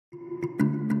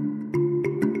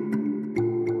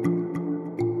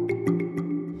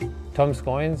Toms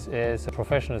Skujins is a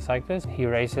professional cyclist. He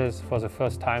races for the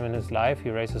first time in his life. He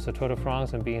races the Tour de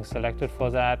France, and being selected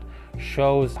for that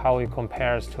shows how he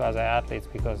compares to other athletes,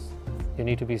 because you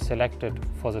need to be selected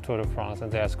for the Tour de France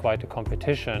and there's quite a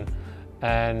competition.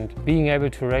 And being able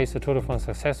to race the Tour de France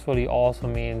successfully also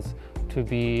means to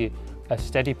be a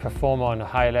steady performer on a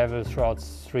high level throughout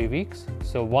 3 weeks.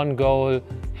 So one goal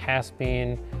has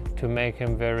been to make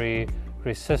him very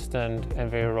resistant and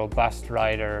very robust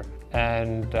rider,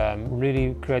 and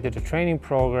really created a training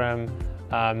program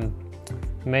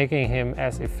making him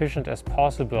as efficient as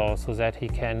possible so that he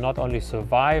can not only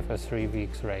survive a 3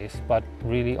 weeks race but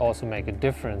really also make a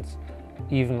difference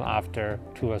even after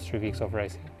 2 or 3 weeks of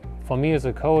racing. For me as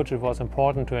a coach, it was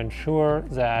important to ensure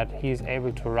that he's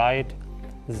able to ride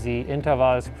the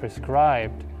intervals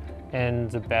prescribed in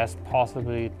the best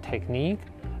possible technique,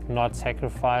 not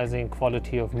sacrificing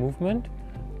quality of movement.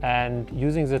 And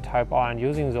using the Type R and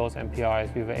using those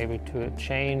MPIs, we were able to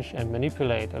change and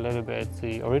manipulate a little bit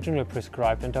the original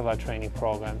prescribed interval training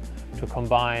program to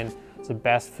combine the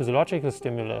best physiological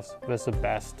stimulus with the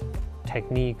best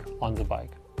technique on the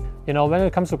bike. You know, when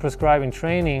it comes to prescribing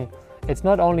training, it's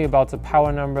not only about the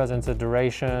power numbers and the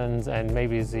durations and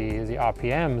maybe the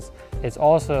RPMs, it's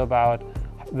also about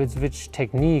with which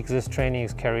technique this training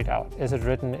is carried out. Is it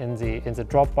written in the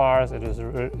drop bars? Is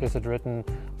it written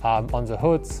on the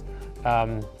hoods?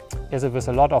 Is it with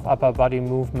a lot of upper body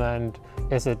movement?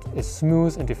 Is it a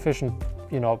smooth and efficient,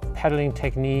 pedaling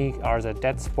technique? Are there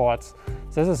dead spots?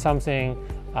 This is something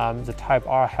the Type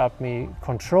R helped me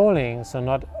controlling. So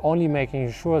not only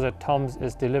making sure that Toms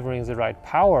is delivering the right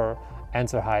power and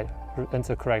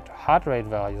the correct heart rate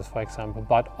values, for example,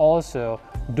 but also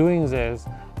doing this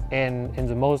in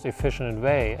the most efficient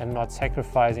way and not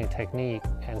sacrificing technique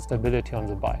and stability on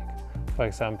the bike. For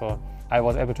example, I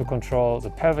was able to control the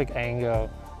pelvic angle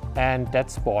and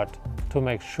dead spot to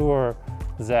make sure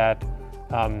that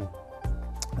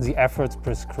the efforts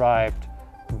prescribed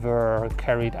were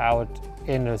carried out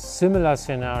in a similar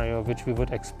scenario which we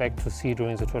would expect to see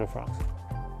during the Tour de France.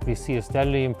 We see a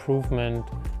steady improvement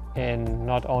in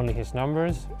not only his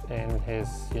numbers, in his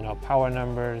power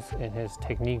numbers, in his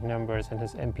technique numbers, in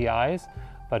his MPIs,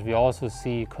 but we also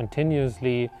see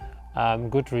continuously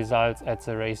good results at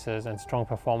the races and strong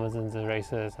performance in the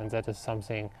races, and that is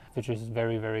something which is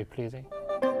very, very pleasing.